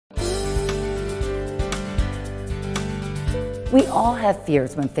We all have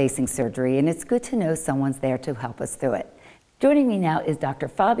fears when facing surgery, and it's good to know someone's there to help us through it. Joining me now is Dr.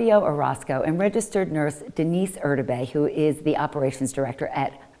 Fabio Orozco and registered nurse Denise Urtubey, who is the operations director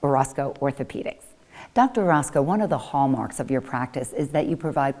at Orozco Orthopedics. Dr. Orozco, one of the hallmarks of your practice is that you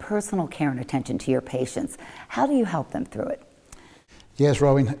provide personal care and attention to your patients. How do you help them through it? Yes,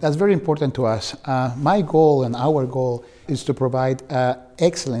 Robin, that's very important to us. My goal and our goal is to provide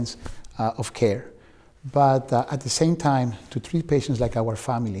excellence of care, but at the same time to treat patients like our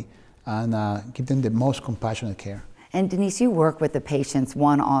family and give them the most compassionate care. And Denise, you work with the patients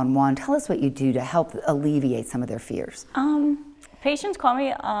one-on-one. Tell us what you do to help alleviate some of their fears. Patients call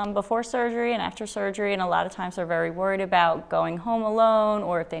me before surgery and after surgery, and a lot of times they're very worried about going home alone,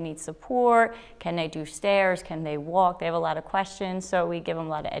 or if they need support, can they do stairs, can they walk? They have a lot of questions, so we give them a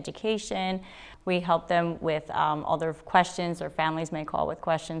lot of education. We help them with all their questions. Their families may call with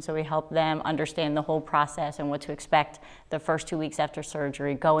questions, so we help them understand the whole process and what to expect the first 2 weeks after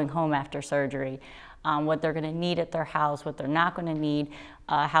surgery, going home after surgery, what they're going to need at their house, what they're not going to need,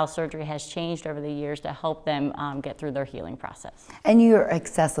 how surgery has changed over the years to help them get through their healing process. And you're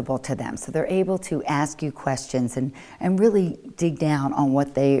accessible to them, so they're able to ask you questions and really dig down on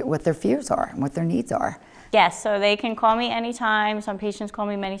what their fears are and what their needs are. Yes, so they can call me anytime. Some patients call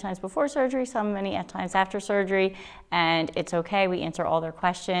me many times before surgery, some many times after surgery, and it's okay. We answer all their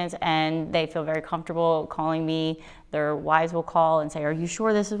questions, and they feel very comfortable calling me. Their wives will call and say, "Are you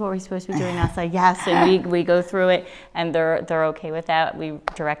sure this is what we're supposed to be doing?" I'll say, "Yes," and we go through it, and they're okay with that. We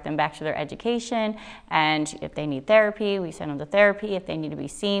direct them back to their education, and if they need therapy, we send them to therapy. If they need to be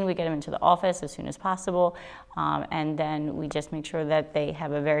seen, we get them into the office as soon as possible, and then we just make sure that they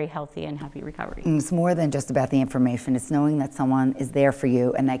have a very healthy and happy recovery. It's more than just about the information. It's knowing that someone is there for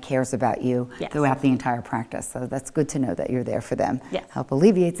you and that cares about you throughout the entire practice. So that's good to know that you're there for them. Yes. Help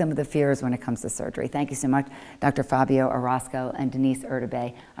alleviate some of the fears when it comes to surgery. Thank you so much, Dr. Fabio Orozco and Denise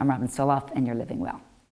Urtubey. I'm Robin Stoloff, and you're living well.